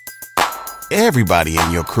Everybody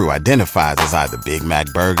in your crew identifies as either Big Mac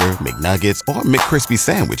Burger, McNuggets, or McCrispy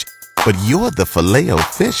Sandwich. But you're the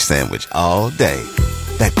Filet-O-Fish Sandwich all day.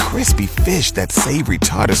 That crispy fish, that savory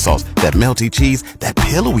tartar sauce, that melty cheese, that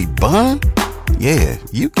pillowy bun. Yeah,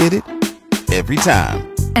 you get it. Every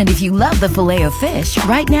time. And if you love the Filet-O-Fish,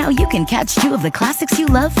 right now you can catch two of the classics you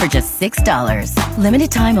love for just $6.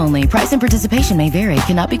 Limited time only. Price and participation may vary.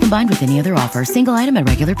 Cannot be combined with any other offer. Single item at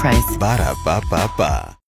regular price.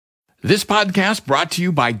 Ba-da-ba-ba-ba. This podcast brought to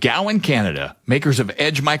you by Gowan Canada, makers of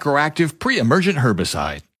Edge Microactive pre-emergent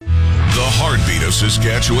herbicide. The heartbeat of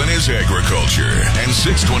Saskatchewan is agriculture, and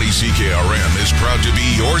 620 CKRM is proud to be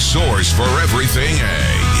your source for everything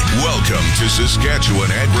ag. Welcome to Saskatchewan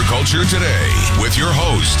Agriculture Today with your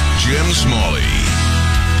host, Jim Smalley.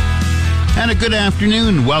 And a good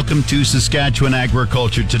afternoon. Welcome to Saskatchewan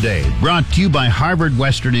Agriculture Today, brought to you by Harvard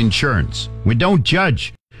Western Insurance. We don't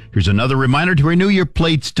judge. Here's another reminder to renew your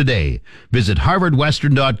plates today. Visit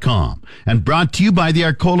harvardwestern.com, and brought to you by the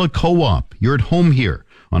Arcola Co-op. You're at home here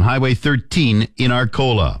on Highway 13 in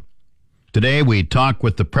Arcola. Today we talk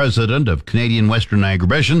with the president of Canadian Western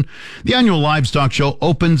Agribition. The annual livestock show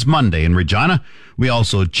opens Monday in Regina. We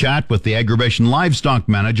also chat with the Agribition livestock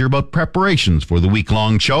manager about preparations for the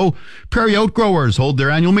week-long show. Prairie oat growers hold their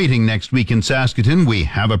annual meeting next week in Saskatoon. We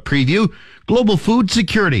have a preview. Global food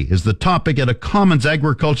security is the topic at a Commons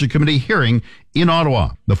Agriculture Committee hearing in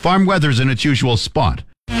Ottawa. The farm weather's in its usual spot.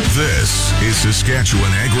 This is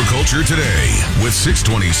Saskatchewan Agriculture Today with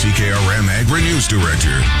 620 CKRM Agri-News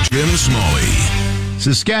Director Jim Smalley.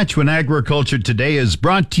 Saskatchewan Agriculture Today is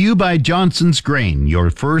brought to you by Johnson's Grain, your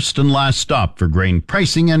first and last stop for grain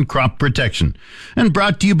pricing and crop protection. And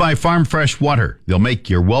brought to you by Farm Fresh Water. They'll make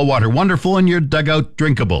your well water wonderful and your dugout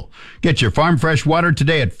drinkable. Get your Farm Fresh Water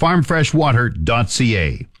today at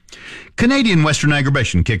farmfreshwater.ca. Canadian Western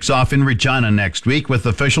Agribition kicks off in Regina next week, with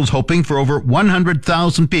officials hoping for over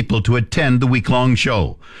 100,000 people to attend the week-long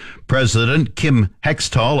show. President Kim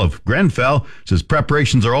Hextall of Grenfell says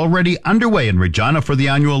preparations are already underway in Regina for the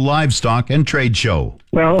annual livestock and trade show.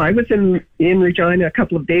 Well, I was in Regina a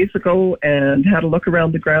couple of days ago and had a look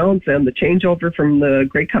around the grounds, and the changeover from the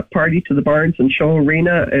Grey Cup party to the barns and show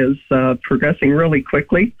arena is progressing really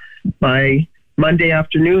quickly. By Monday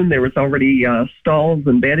afternoon, there was already stalls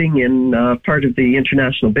and bedding in part of the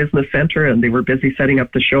International Business Center, and they were busy setting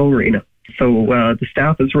up the show arena. So the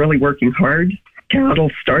staff is really working hard. Cattle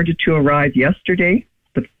started to arrive yesterday,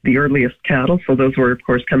 the earliest cattle, so those were, of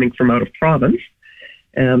course, coming from out of province.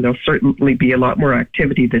 And there'll certainly be a lot more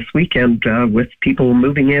activity this weekend with people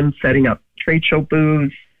moving in, setting up trade show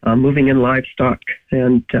booths, moving in livestock,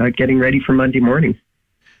 and getting ready for Monday morning.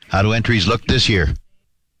 How do entries look this year?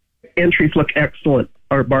 Entries look excellent.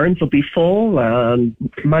 Our barns will be full.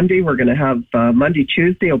 Monday, we're going to have Monday,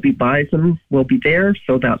 Tuesday, it'll be bison. We'll be there,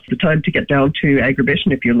 so that's the time to get down to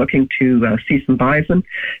Agribition if you're looking to see some bison.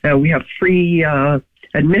 We have free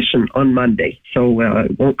admission on Monday, so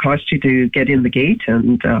it won't cost you to get in the gate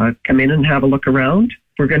and come in and have a look around.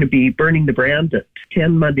 We're going to be burning the brand at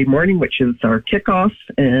 10 Monday morning, which is our kickoff,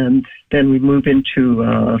 and then we move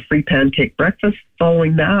into free pancake breakfast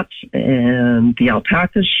following that, and the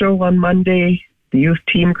alpacas show on Monday. The youth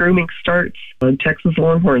team grooming starts, and Texas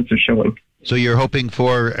Longhorns are showing. So you're hoping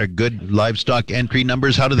for a good livestock entry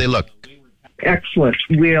numbers. How do they look? Excellent.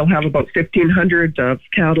 We'll have about 1,500 of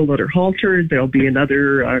cattle that are haltered. There'll be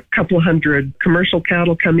another couple hundred commercial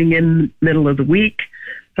cattle coming in middle of the week,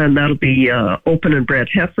 and that'll be open and bred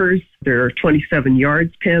heifers. There are 27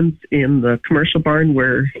 yards pens in the commercial barn,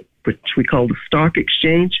 which we call the stock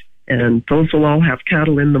exchange, and those will all have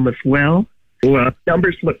cattle in them as well.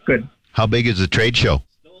 Numbers look good. How big is the trade show?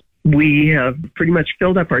 We have pretty much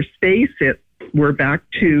filled up our space. We're back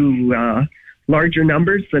to larger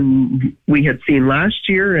numbers than we had seen last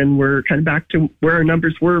year, and we're kind of back to where our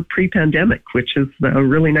numbers were pre-pandemic, which is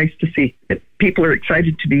really nice to see. People are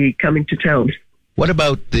excited to be coming to town. What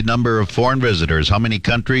about the number of foreign visitors? How many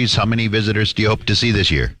countries, how many visitors do you hope to see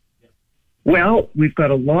this year? Well, we've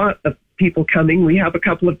got a lot of people coming. We have a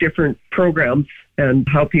couple of different programs and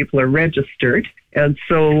how people are registered. And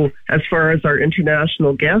so as far as our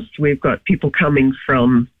international guests, we've got people coming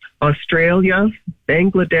from Australia,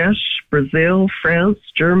 Bangladesh, Brazil, France,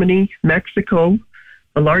 Germany, Mexico,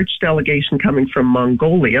 a large delegation coming from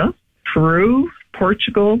Mongolia, Peru,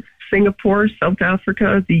 Portugal, Singapore, South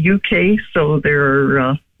Africa, the UK. So there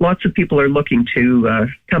are lots of people are looking to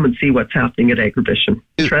come and see what's happening at Agribition.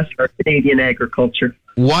 Trust our Canadian agriculture.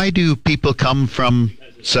 Why do people come from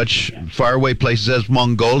such faraway places as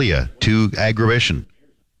Mongolia to Agribition?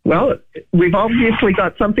 Well, we've obviously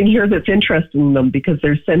got something here that's interesting them because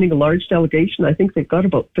they're sending a large delegation. I think they've got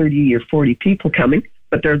about 30 or 40 people coming.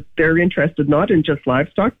 but they're interested not in just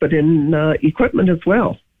livestock, but in equipment as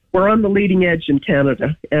well. We're on the leading edge in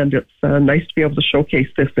Canada, and it's nice to be able to showcase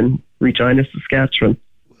this in Regina, Saskatchewan.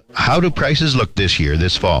 How do prices look this year,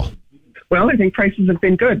 this fall? Well, I think prices have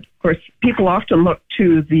been good. Of course, people often look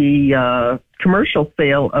to the commercial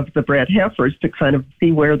sale of the bred heifers to kind of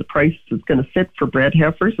see where the price is going to sit for bred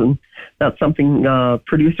heifers, and that's something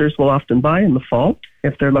producers will often buy in the fall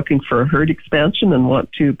if they're looking for a herd expansion and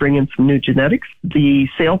want to bring in some new genetics. The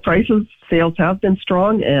sales have been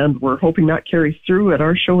strong, and we're hoping that carries through at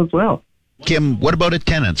our show as well. Kim, what about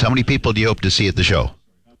attendance? How many people do you hope to see at the show?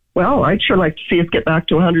 Well, I'd sure like to see us get back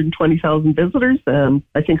to 120,000 visitors, and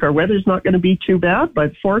I think our weather's not going to be too bad by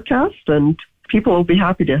the forecast, and people will be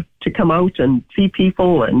happy to come out and see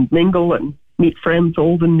people and mingle and meet friends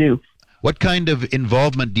old and new. What kind of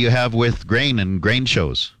involvement do you have with grain and grain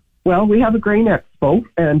shows? Well, we have a grain expo,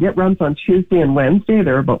 and it runs on Tuesday and Wednesday.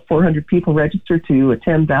 There are about 400 people registered to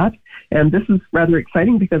attend that, and this is rather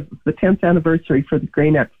exciting because it's the 10th anniversary for the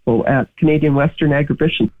grain expo at Canadian Western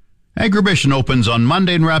Agribition. Agribition opens on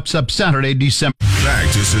Monday and wraps up Saturday, December. Back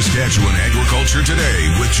to Saskatchewan Agriculture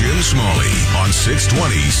Today with Jim Smalley on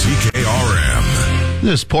 620 CKRM.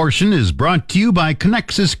 This portion is brought to you by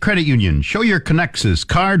Connexus Credit Union. Show your Connexus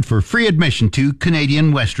card for free admission to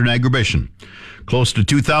Canadian Western Agribition. Close to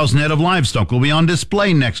 2,000 head of livestock will be on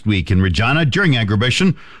display next week in Regina during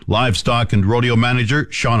Agribition. Livestock and rodeo manager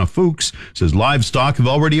Shauna Fuchs says livestock have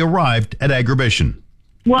already arrived at Agribition.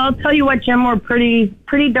 Well, I'll tell you what, Jim, we're pretty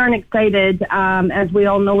darn excited. As we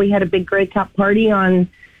all know, we had a big Grey Cup party on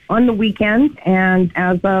the weekend, and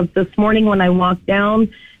as of this morning when I walked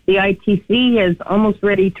down, the ITC is almost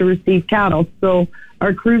ready to receive cattle. So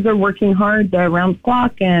our crews are working hard around the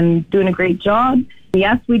clock and doing a great job.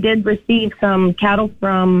 Yes, we did receive some cattle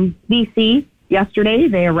from BC yesterday.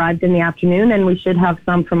 They arrived in the afternoon, and we should have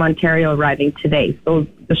some from Ontario arriving today. So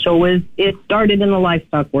the show it started in the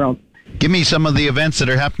livestock world. Give me some of the events that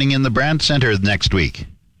are happening in the Brand Center next week.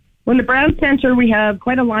 Well, in the Brand Center, we have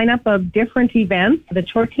quite a lineup of different events. The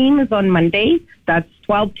chore team is on Monday. That's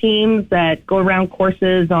 12 teams that go around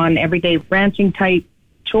courses on everyday ranching type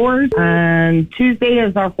chores. And Tuesday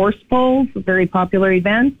is our horse pulls, a very popular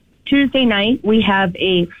event. Tuesday night, we have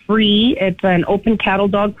it's an open cattle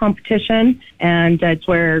dog competition, and it's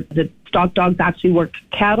where the stock dogs actually work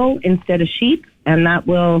cattle instead of sheep. And that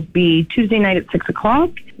will be Tuesday night at 6 o'clock.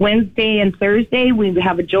 Wednesday and Thursday, we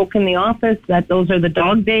have a joke in the office that those are the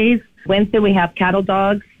dog days. Wednesday, we have cattle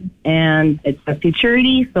dogs, and it's a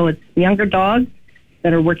futurity, so it's younger dogs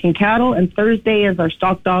that are working cattle. And Thursday is our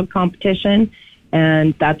stock dog competition,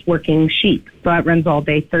 and that's working sheep. So that runs all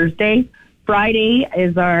day Thursday. Friday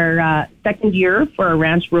is our second year for our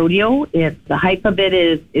ranch rodeo. The hype of it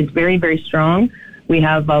is very, very strong. We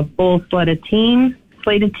have a full slated team.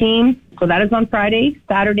 So that is on Friday.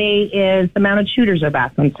 Saturday is the mounted shooters are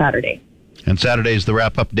back on Saturday. And Saturday is the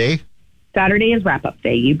wrap-up day? Saturday is wrap-up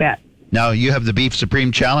day, you bet. Now, you have the Beef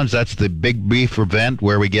Supreme Challenge. That's the big beef event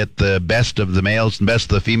where we get the best of the males and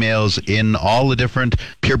best of the females in all the different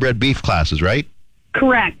purebred beef classes, right?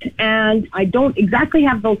 Correct. And I don't exactly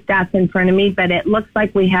have those stats in front of me, but it looks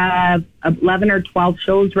like we have 11 or 12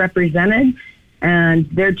 shows represented. And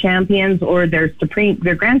their champions or their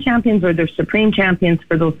grand champions or their supreme champions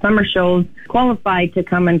for those summer shows qualify to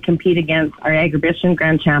come and compete against our Agribition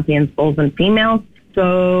grand champions, bulls and females.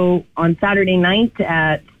 So on Saturday night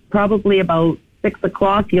at probably about 6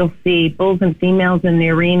 o'clock, you'll see bulls and females in the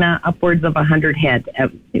arena, upwards of 100 head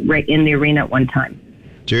right in the arena at one time.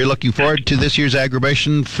 So you're looking forward to this year's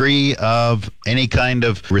Agribition free of any kind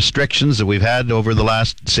of restrictions that we've had over the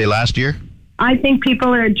last year? I think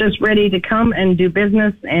people are just ready to come and do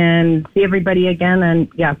business and see everybody again. And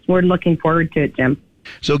yes, we're looking forward to it, Jim.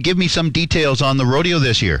 So give me some details on the rodeo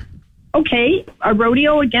this year. Okay, our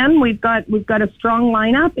rodeo again. We've got a strong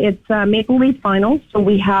lineup. It's Maple Leaf Finals, so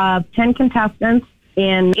we have 10 contestants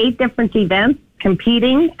in 8 different events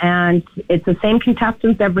competing, and it's the same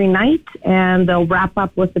contestants every night, and they'll wrap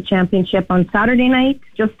up with the championship on Saturday night.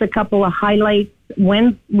 Just a couple of highlights.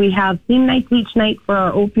 When we have theme nights each night for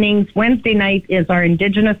our openings. Wednesday night is our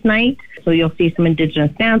Indigenous night, so you'll see some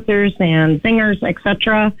Indigenous dancers and singers,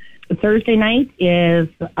 etc. Thursday night is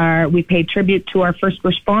we pay tribute to our first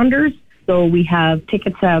responders. So we have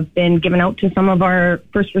tickets have been given out to some of our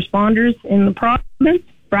first responders in the province.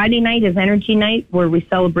 Friday night is Energy Night, where we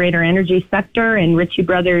celebrate our energy sector, and Ritchie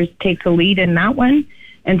Brothers takes a lead in that one.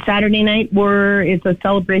 And Saturday night it's a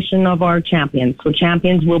celebration of our champions. So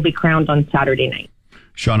champions will be crowned on Saturday night.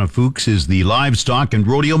 Shauna Fuchs is the livestock and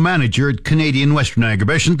rodeo manager at Canadian Western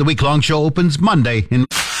Agribition. The week-long show opens Monday in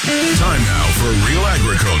Time now for Real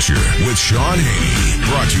Agriculture with Sean Haney.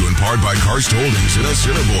 Brought to you in part by Karst Holdings in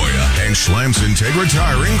Assiniboia and Schlamps Integra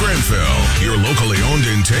Tire in Grenfell. Your locally owned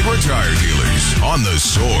Integra Tire dealers on The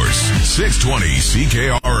Source, 620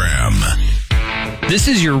 CKRM. This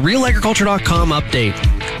is your RealAgriculture.com update.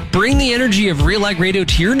 Bring the energy of Real Ag Radio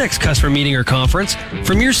to your next customer meeting or conference.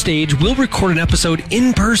 From your stage, we'll record an episode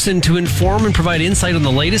in person to inform and provide insight on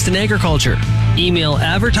the latest in agriculture. Email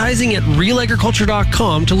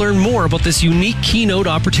advertising@realagriculture.com to learn more about this unique keynote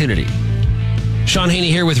opportunity. Sean Haney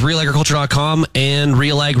here with RealAgriculture.com and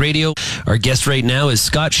Real Ag Radio. Our guest right now is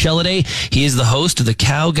Scott Sheliday. He is the host of the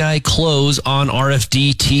Cow Guy Close on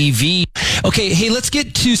RFD TV. Okay, hey, let's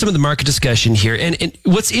get to some of the market discussion here. And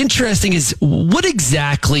what's interesting is, what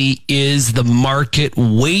exactly is the market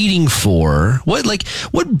waiting for?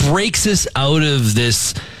 What breaks us out of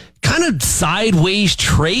this kind of sideways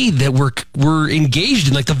trade that we're engaged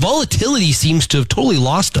in? Like, the volatility seems to have totally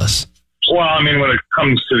lost us. Well, I mean, when it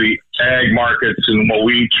comes to the ag markets and what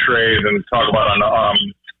we trade and talk about on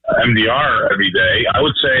MDR every day, I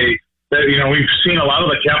would say that, we've seen a lot of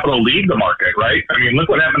the capital leave the market, right? I mean, look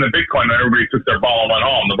what happened to Bitcoin when everybody took their ball and went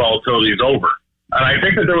home. The volatility is over. And I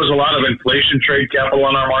think that there was a lot of inflation trade capital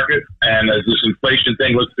in our market. And as this inflation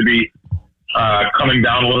thing looks to be coming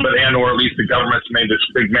down a little bit, and or at least the government's made this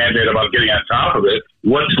big mandate about getting on top of it,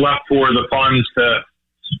 what's left for the funds to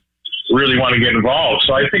really want to get involved?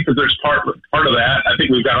 So I think that there's part of that. I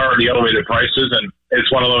think we've got already elevated prices, and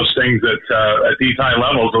it's one of those things that at these high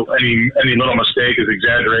levels, any little mistake is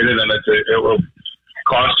exaggerated, and it will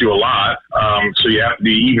cost you a lot. So you have to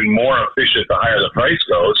be even more efficient the higher the price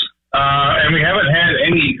goes. And we haven't had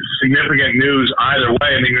any significant news either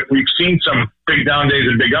way. I mean, we've seen some big down days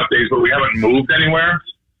and big up days, but we haven't moved anywhere.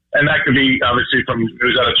 And that could be obviously from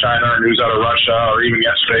news out of China or news out of Russia, or even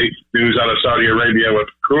yesterday, news out of Saudi Arabia with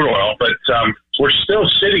crude oil. But we're still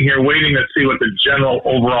sitting here waiting to see what the general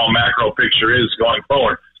overall macro picture is going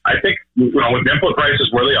forward. I think, with input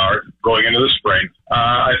prices where they are going into the spring,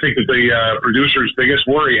 I think that the producer's biggest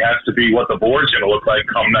worry has to be what the board's going to look like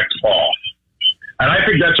come next fall. And I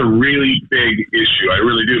think that's a really big issue. I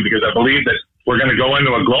really do, because I believe that we're going to go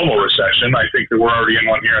into a global recession. I think that we're already in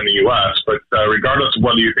one here in the U.S., but regardless of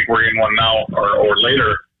whether you think we're in one now or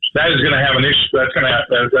later, that is going to have an issue. That's going to have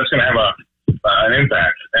an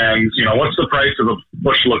impact. And, what's the price of a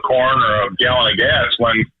bushel of corn or a gallon of gas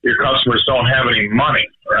when your customers don't have any money,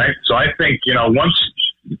 right? So I think, once,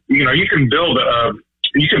 you can build a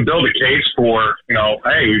case for,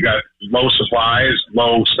 hey, we've got low supplies,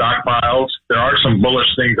 low stockpiles. There are some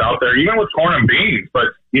bullish things out there, even with corn and beans,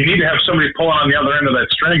 but you need to have somebody pulling on the other end of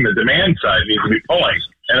that string. The demand side needs to be pulling.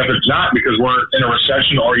 And if it's not because we're in a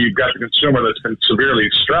recession, or you've got the consumer that's been severely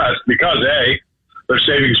stressed because, A, their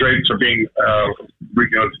savings rates are being,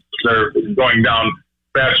 they're going down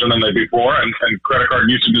faster than they before, and credit card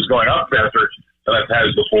usage is going up faster than it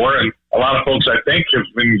has before. And a lot of folks, I think, have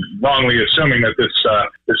been wrongly assuming that this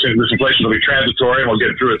inflation will be transitory and we'll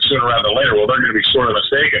get through it sooner rather than later. Well, they're going to be sort of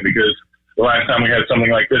mistaken, because the last time we had something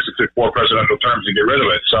like this, it took 4 presidential terms to get rid of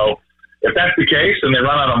it. So if that's the case and they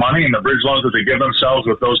run out of money and the bridge loans that they give themselves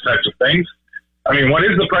with those types of things, I mean, what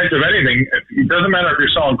is the price of anything? It doesn't matter if you're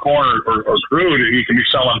selling corn or crude. You can be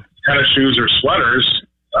selling tennis shoes or sweaters.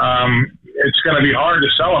 It's going to be hard to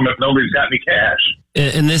sell them if nobody's got any cash.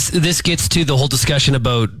 And this gets to the whole discussion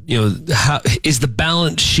about, how is the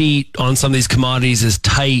balance sheet on some of these commodities as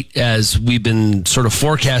tight as we've been sort of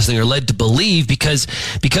forecasting or led to believe, because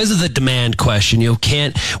of the demand question. Will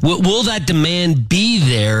that demand be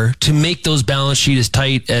there to make those balance sheet as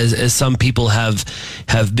tight as some people have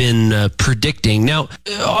been predicting? Now,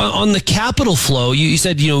 on the capital flow, you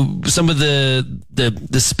said, some of the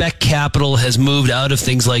spec capital has moved out of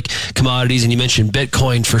things like commodities, and you mentioned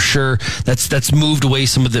Bitcoin for sure. That's moved away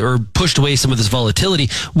pushed away some of this volatility.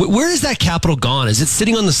 Where is that capital gone? Is it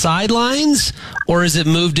sitting on the sidelines, or is it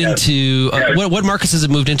moved into what markets has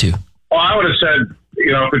it moved into? Well, I would have said,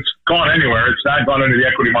 if it's gone anywhere, it's not gone into the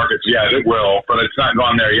equity markets yet. It will, but it's not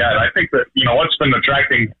gone there yet. I think that, what's been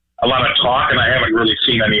attracting a lot of talk, and I haven't really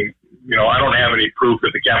seen any, I don't have any proof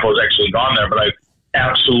that the capital has actually gone there, but I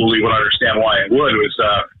absolutely would understand why it would,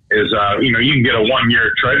 you can get a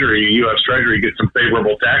 1-year treasury, U.S. treasury, get some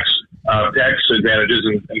favorable tax advantages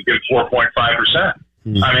and get 4.5%. I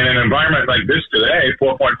mean, in an environment like this today,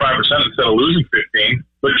 4.5% instead of losing 15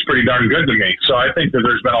 looks pretty darn good to me. So I think that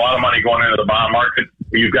there's been a lot of money going into the bond market.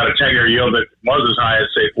 You've got a 10-year yield that was as high as,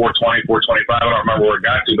 say, 420, 425. I don't remember where it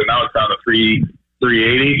got to, but now it's down to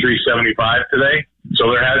 380, 375 today. So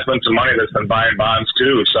there has been some money that's been buying bonds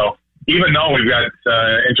too. So even though we've got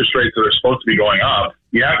interest rates that are supposed to be going up,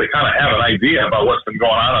 you have to kind of have an idea about what's been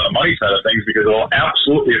going on the money side of things, because it will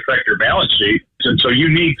absolutely affect your balance sheet. And so you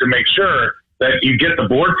need to make sure that you get the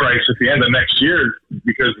board price at the end of next year,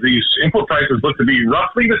 because these input prices look to be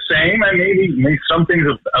roughly the same, and maybe some things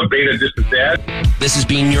have abated just a tad. This has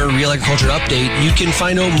been your Real Agriculture Update. You can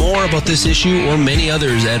find out more about this issue or many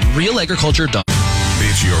others at realagriculture.com.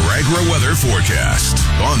 It's your agri-weather forecast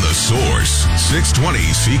on The Source, 620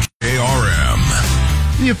 CKRM.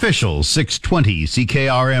 The official 620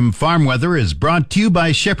 CKRM farm weather is brought to you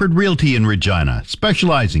by Shepherd Realty in Regina,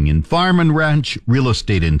 specializing in farm and ranch real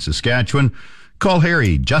estate in Saskatchewan. Call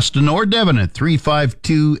Harry, Justin, or Devin at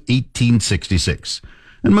 352-1866.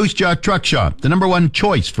 And Moose Jaw Truck Shop, the number one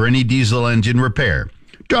choice for any diesel engine repair.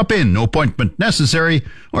 Drop in, no appointment necessary,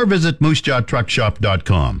 or visit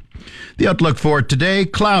moosejawtruckshop.com. The outlook for today,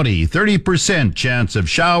 cloudy, 30% chance of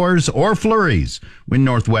showers or flurries. Wind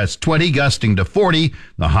northwest 20, gusting to 40.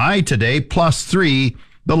 The high today, +3.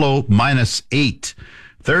 The low, -8.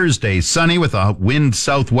 Thursday, sunny with a wind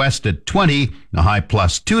southwest at 20. The high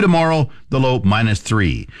 +2 tomorrow. The low,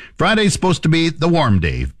 -3. Friday's supposed to be the warm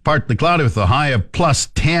day. Partly cloudy with a high of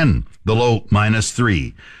 +10. The low,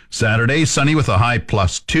 -3. Saturday, sunny with a high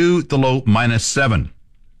 +2. The low, -7.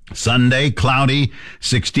 Sunday, cloudy,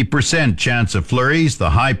 60% chance of flurries, the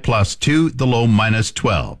high +2, the low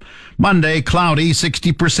 -12. Monday, cloudy,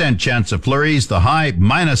 60% chance of flurries, the high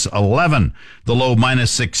 -11, the low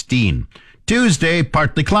 -16. Tuesday,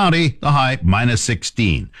 partly cloudy, the high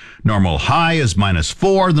 -16. Normal high is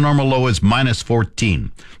 -4, the normal low is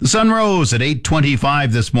 -14. The sun rose at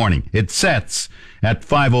 8:25 this morning. It sets at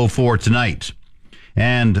 5:04 tonight.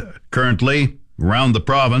 And currently, around the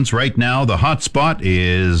province right now, the hot spot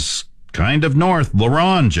is kind of north, La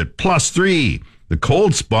Ronge at +3. The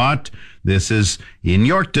cold spot, this is in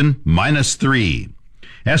Yorkton, -3.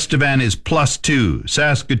 Estevan is +2.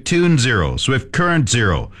 Saskatoon 0. Swift Current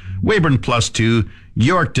 0. Weyburn +2.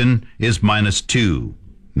 Yorkton is -2.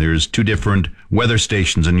 There's two different weather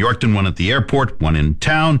stations in Yorkton, one at the airport, one in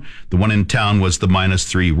town. The one in town was the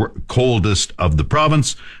 -3 coldest of the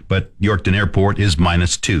province, but Yorkton Airport is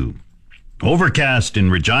 -2. Overcast in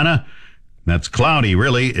Regina. That's cloudy,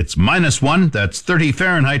 really. It's -1. That's 30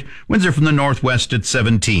 Fahrenheit. Winds are from the northwest at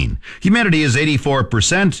 17. Humidity is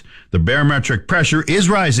 84%. The barometric pressure is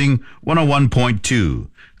rising, 101.2.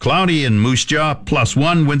 Cloudy in Moose Jaw,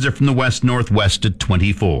 +1. Winds are from the west-northwest at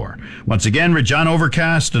 24. Once again, Regina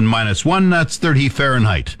overcast and -1. That's 30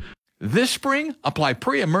 Fahrenheit. This spring, apply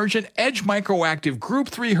pre-emergent Edge Microactive Group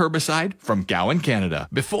 3 herbicide from Gowan, Canada,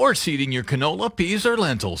 before seeding your canola, peas, or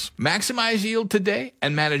lentils. Maximize yield today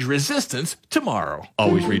and manage resistance tomorrow.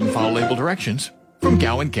 Always read and follow label directions from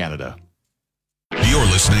Gowan, Canada. You're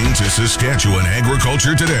listening to Saskatchewan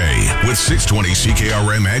Agriculture Today with 620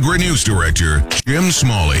 CKRM Agri-News Director Jim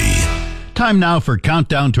Smalley. Time now for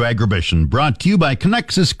Countdown to Agribition, brought to you by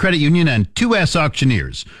Connexus Credit Union and 2S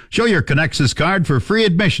Auctioneers. Show your Connexus card for free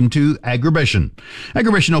admission to Agribition.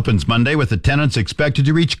 Agribition opens Monday with attendance expected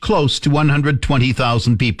to reach close to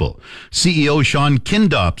 120,000 people. CEO Sean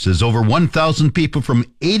Kindop says over 1,000 people from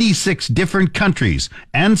 86 different countries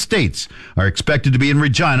and states are expected to be in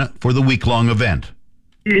Regina for the week-long event.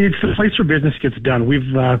 It's the place where business gets done.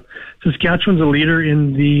 Saskatchewan's a leader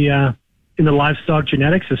in the livestock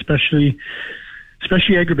genetics, especially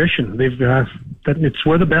Agribition. It's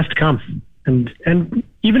where the best come. And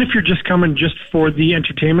even if you're just coming just for the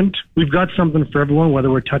entertainment, we've got something for everyone, whether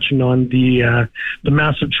we're touching on the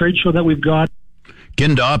massive trade show that we've got.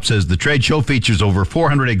 Kindop says the trade show features over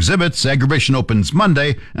 400 exhibits. Agribition opens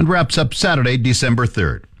Monday and wraps up Saturday, December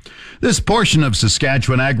 3rd. This portion of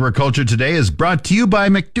Saskatchewan Agriculture Today is brought to you by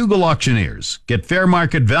McDougall Auctioneers. Get fair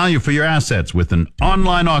market value for your assets with an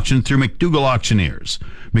online auction through McDougall Auctioneers.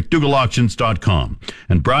 McDougallAuctions.com.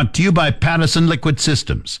 And brought to you by Pattison Liquid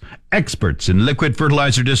Systems, experts in liquid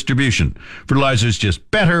fertilizer distribution. Fertilizer's just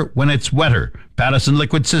better when it's wetter. Pattison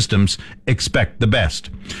Liquid Systems, expect the best.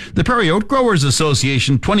 The Prairie Oat Growers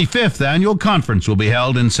Association 25th Annual Conference will be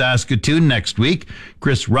held in Saskatoon next week.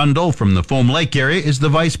 Chris Rundle from the Foam Lake area is the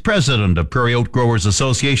Vice President of Prairie Oat Growers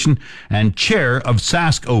Association and Chair of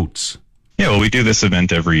Sask Oats. Yeah, well, we do this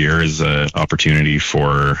event every year as an opportunity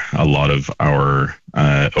for a lot of our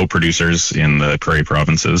oat producers in the prairie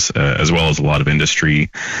provinces, as well as a lot of industry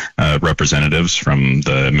representatives from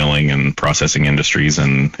the milling and processing industries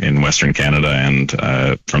in Western Canada and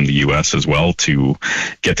from the U.S. as well, to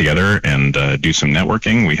get together and do some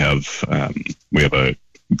networking. We have a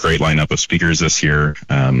great lineup of speakers this year.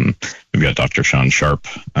 We've got Dr. Sean Sharp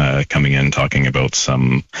coming in talking about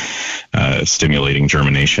some stimulating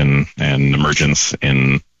germination and emergence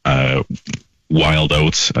in wild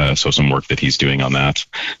oats, so some work that he's doing on that.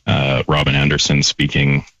 Robin Anderson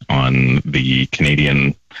speaking on the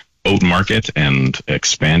Canadian oat market and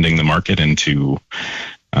expanding the market into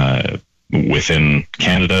within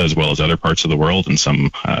Canada as well as other parts of the world, and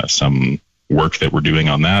some work that we're doing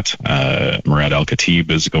on that. Murad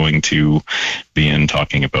Al-Khatib is going to be in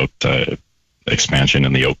talking about expansion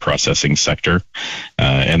in the oat processing sector.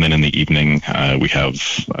 And then in the evening, we have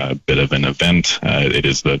a bit of an event. It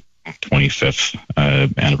is the 25th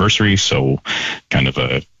anniversary, so kind of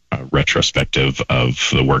a retrospective of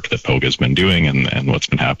the work that POGA has been doing and what's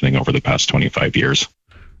been happening over the past 25 years.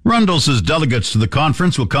 Rundle says delegates to the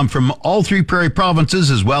conference will come from all three prairie provinces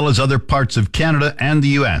as well as other parts of Canada and the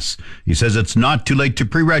U.S. He says it's not too late to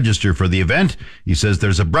pre-register for the event. He says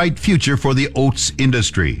there's a bright future for the oats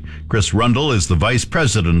industry. Chris Rundle is the vice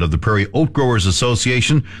president of the Prairie Oat Growers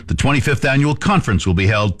Association. The 25th annual conference will be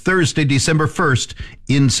held Thursday, December 1st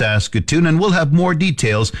in Saskatoon, and we'll have more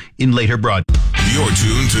details in later broadcasts. You're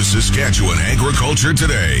tuned to Saskatchewan Agriculture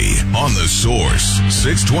Today on The Source,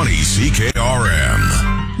 620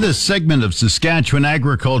 CKRM. This segment of Saskatchewan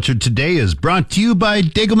Agriculture Today is brought to you by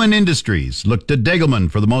Degelman Industries. Look to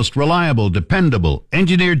Degelman for the most reliable, dependable,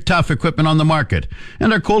 engineered tough equipment on the market.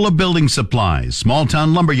 And Arcola Building Supplies, small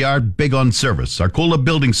town lumberyard, big on service.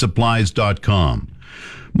 ArcolaBuildingSupplies.com.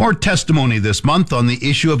 More testimony this month on the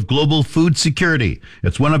issue of global food security.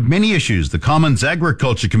 It's one of many issues the Commons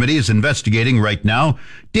Agriculture Committee is investigating right now.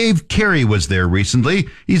 Dave Carey was there recently.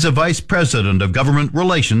 He's a vice president of government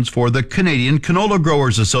relations for the Canadian Canola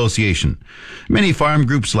Growers Association. Many farm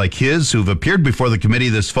groups like his who've appeared before the committee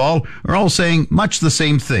this fall are all saying much the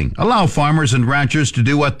same thing. Allow farmers and ranchers to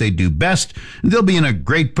do what they do best, and they'll be in a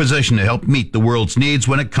great position to help meet the world's needs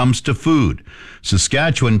when it comes to food.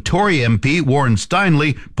 Saskatchewan Tory MP Warren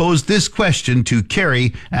Steinley posed this question to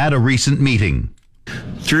Carey at a recent meeting.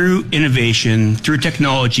 Through innovation, through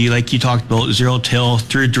technology, like you talked about, zero-till,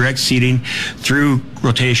 through direct seeding, through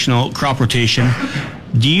rotational crop rotation,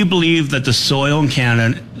 do you believe that the soil in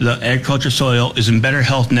Canada, the agriculture soil, is in better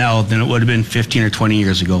health now than it would have been 15 or 20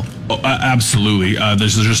 years ago? Oh, absolutely.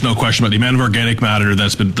 There's just no question about the amount of organic matter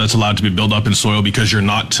that's allowed to be built up in soil because you're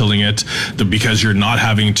not tilling it, because you're not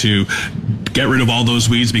having to get rid of all those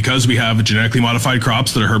weeds, because we have genetically modified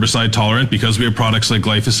crops that are herbicide tolerant, because we have products like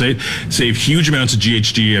glyphosate, save huge amounts of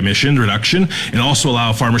GHG emission reduction, and also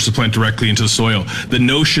allow farmers to plant directly into the soil. The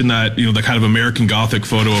notion that, the kind of American Gothic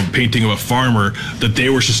photo of painting of a farmer, that they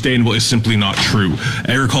were sustainable is simply not true.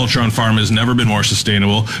 Agriculture on farm has never been more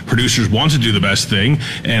sustainable. Producers want to do the best thing,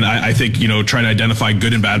 and I think, trying to identify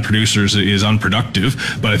good and bad producers is unproductive,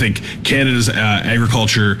 but I think Canada's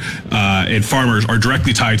agriculture and farmers are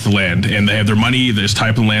directly tied to the land, and they have their money, there's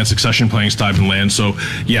tied to the land, succession planning is tied to the land. So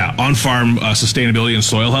yeah, on-farm sustainability and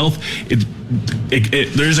soil health,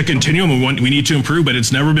 there's a continuum we need to improve, but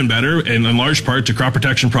it's never been better, and in large part to crop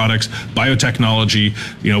protection products, biotechnology,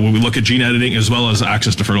 when we look at gene editing, as well as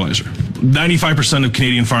access to fertilizer. 95% of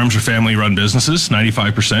Canadian farms are family-run businesses,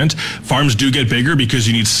 95%. Farms do get bigger because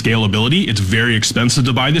you need scalability. It's very expensive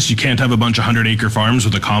to buy this. You can't have a bunch of 100-acre farms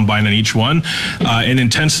with a combine on each one. And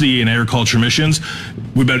intensity in agriculture emissions,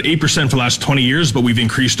 we're about 8% for the last 20 years, but we've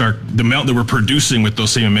increased the amount that we're producing with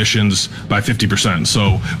those same emissions by 50%.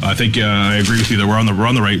 So I think I agree with you that we're on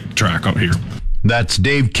the right track up here. That's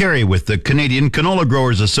Dave Carey with the Canadian Canola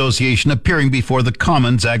Growers Association appearing before the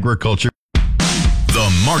Commons Agriculture.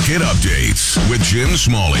 The Market Updates with Jim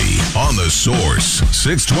Smalley on The Source,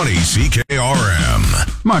 620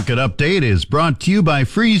 CKRM. Market Update is brought to you by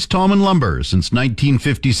Fries Tallman Lumber. Since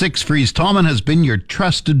 1956, Fries Tallman has been your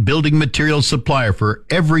trusted building materials supplier for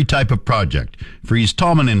every type of project. Fries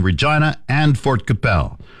Tallman in Regina and Fort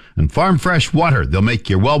Capel. And Farm Fresh Water. They'll make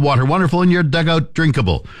your well water wonderful and your dugout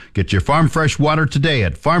drinkable. Get your Farm Fresh Water today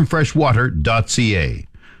at farmfreshwater.ca.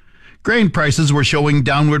 Grain prices were showing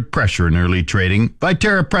downward pressure in early trading.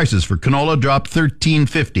 Viterra prices for canola dropped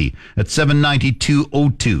 $13.50 at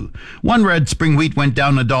 $7.92.02. One red spring wheat went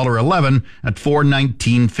down $1.11 at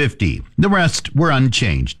 $4.19.50. The rest were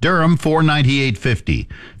unchanged. Durum $4.98.50.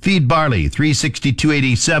 Feed barley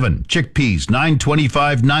 $3.62.87. Chickpeas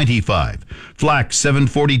 $9.25.95. Flax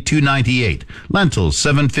 $7.42.98. Lentils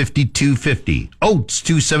 $7.52.50. Oats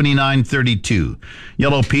 $2.79.32.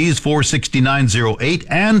 Yellow peas $4.69.08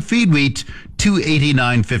 and feed wheat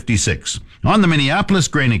 $2.89.56. On the Minneapolis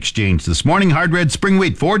Grain Exchange this morning, hard red spring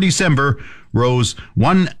wheat for December rose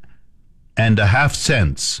 1.5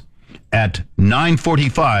 cents at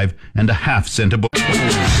 $9.45 cents a bushel.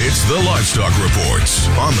 It's the Livestock Reports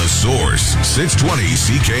on The Source, 620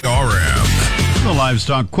 CKRM. The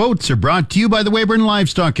livestock quotes are brought to you by the Weyburn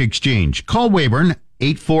Livestock Exchange. Call Weyburn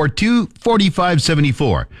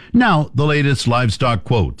 842-4574. Now, the latest livestock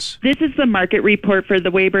quotes. This is the market report for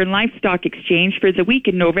the Weyburn Livestock Exchange for the week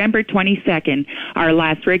in November 22nd. Our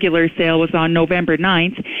last regular sale was on November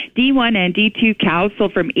 9th. D1 and D2 cows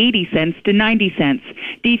sold from 80 cents to 90 cents.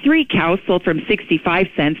 D3 cows sold from 65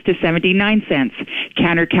 cents to 79 cents.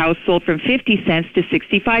 Canner cows sold from 50 cents to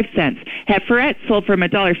 65 cents. Heiferettes sold from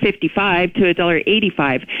 $1.55 to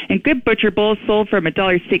 $1.85. And good butcher bulls sold from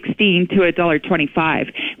 $1.16 to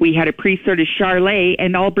 $1.25. We had a pre-sorted Charlet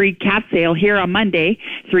and all-breed calf sale here on Monday.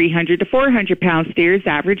 300 to 400 pound steers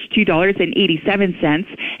averaged $2.87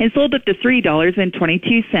 and sold up to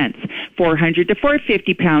 $3.22. 400 to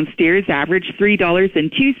 450 pound steers averaged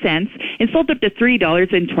 $3.02 and sold up to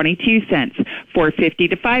 $3.22. 450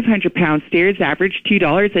 to 500 pound steers averaged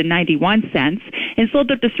 $2.91 and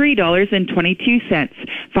sold up to $3.22.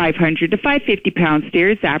 500 to 550 pound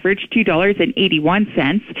steers averaged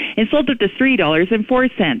 $2.81 and sold up to $3.04.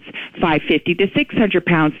 550 to 600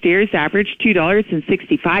 pound steers averaged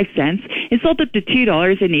 $2.65 and sold up to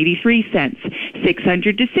 $2.83.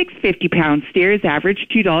 600 to 650 pound steers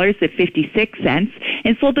averaged $2.56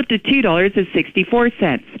 and sold up to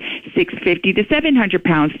 $2.64. 650 to 700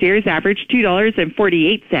 pound steers averaged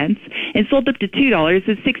 $2.48 and sold up to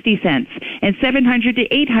 $2.60. And 700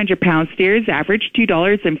 to 800 pound steers averaged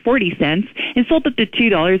 $2.40 and sold up to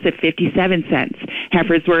 $2.57.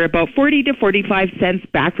 Heifers were about 40 to 45 cents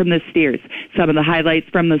back from the steers. Some of the highlights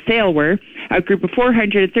from the sale were a group of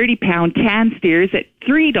 430 pound tan steers at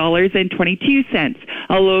 $3.22,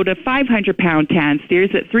 a load of 500 pound tan steers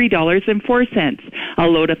at $3.04, a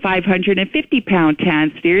load of 550 pound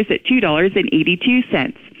tan steers at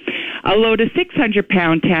 $2.82. A load of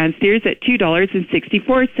 600-pound tan steers at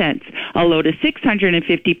 $2.64. A load of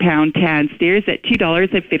 650-pound tan steers at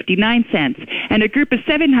 $2.59. And a group of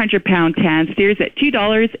 700-pound tan steers at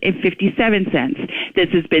 $2.57. This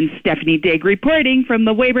has been Stephanie Digg reporting from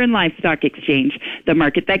the Weyburn Livestock Exchange, the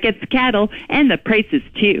market that gets cattle and the prices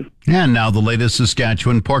too. And now the latest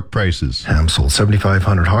Saskatchewan pork prices. Ham sold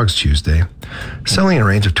 7,500 hogs Tuesday, selling in a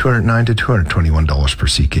range of $209 to $221 per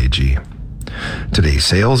CKG. Today's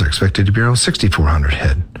sales are expected to be around 6,400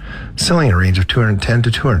 head, selling in a range of $210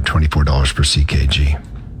 to $224 per CKG.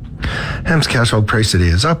 Ham's cash hog price today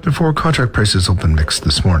is up before contract prices opened mixed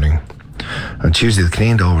this morning. On Tuesday, the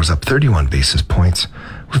Canadian dollar was up 31 basis points,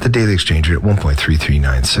 with the daily exchange rate at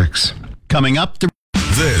 1.3396. Coming up,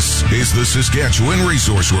 This is the Saskatchewan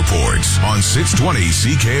Resource Report on 620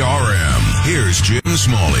 CKRM. Here's Jim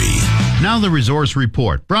Smalley. Now the Resource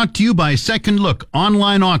Report, brought to you by Second Look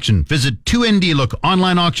Online Auction. Visit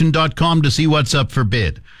 2ndlookonlineauction.com to see what's up for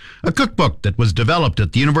bid. A cookbook that was developed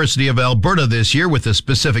at the University of Alberta this year with a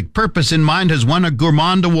specific purpose in mind has won a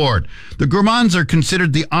Gourmand Award. The Gourmands are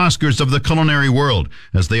considered the Oscars of the culinary world,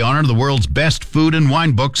 as they honor the world's best food and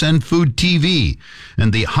wine books and food TV.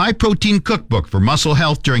 And the High Protein Cookbook for Muscle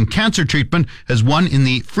Health During Cancer Treatment has won in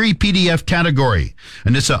the free PDF category.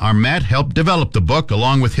 Anissa Armet helped develop the book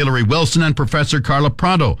along with Hilary Wilson and Professor Carla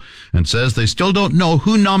Prado, and says they still don't know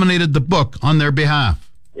who nominated the book on their behalf.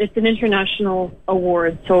 It's an international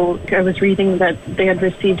award, so I was reading that they had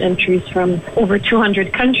received entries from over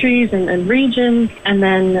 200 countries and regions, and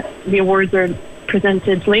then the awards are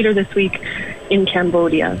presented later this week in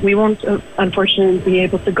Cambodia. We won't, unfortunately, be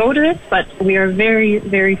able to go to it, but we are very,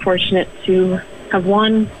 very fortunate to have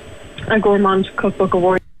won a Gourmand Cookbook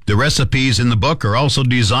Award. The recipes in the book are also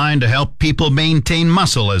designed to help people maintain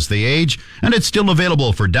muscle as they age, and it's still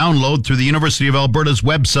available for download through the University of Alberta's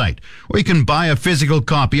website, or you can buy a physical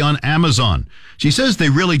copy on Amazon. She says they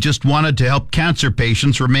really just wanted to help cancer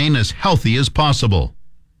patients remain as healthy as possible.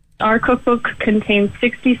 Our cookbook contains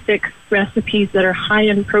 66 recipes that are high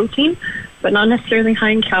in protein, but not necessarily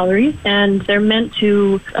high in calories, and they're meant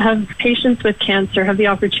to have patients with cancer have the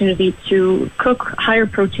opportunity to cook higher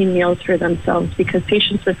protein meals for themselves, because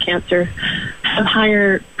patients with cancer have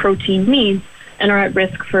higher protein needs and are at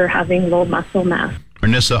risk for having low muscle mass.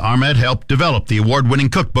 Anissa Armet helped develop the award-winning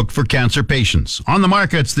cookbook for cancer patients. On the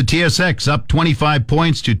markets, the TSX up 25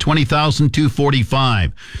 points to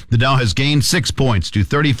 20,245. The Dow has gained 6 points to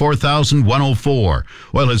 34,104.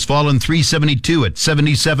 Oil has fallen 372 at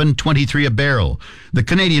 77.23 a barrel. The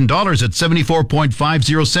Canadian dollar's at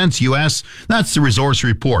 74.50 cents U.S. That's the Resource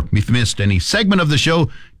Report. If you missed any segment of the show,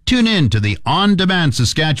 tune in to the on-demand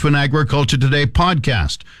Saskatchewan Agriculture Today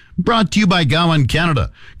podcast. Brought to you by Gowan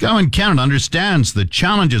Canada. Gowan Canada understands the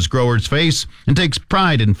challenges growers face and takes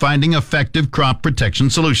pride in finding effective crop protection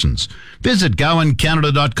solutions. Visit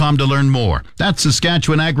GowanCanada.com to learn more. That's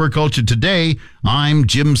Saskatchewan Agriculture Today. I'm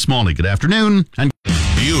Jim Smalley. Good afternoon. And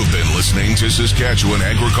You've been listening to Saskatchewan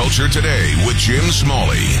Agriculture Today with Jim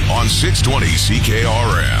Smalley on 620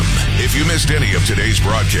 CKRM. If you missed any of today's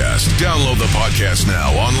broadcast, download the podcast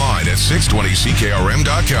now online at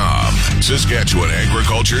 620ckrm.com. Saskatchewan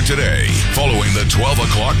Agriculture Today, following the 12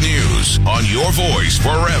 o'clock news on your voice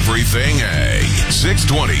for everything ag.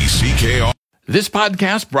 620 CKRM. This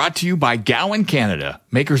podcast brought to you by Gowan Canada,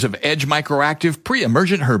 makers of Edge Microactive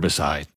Pre-Emergent Herbicide.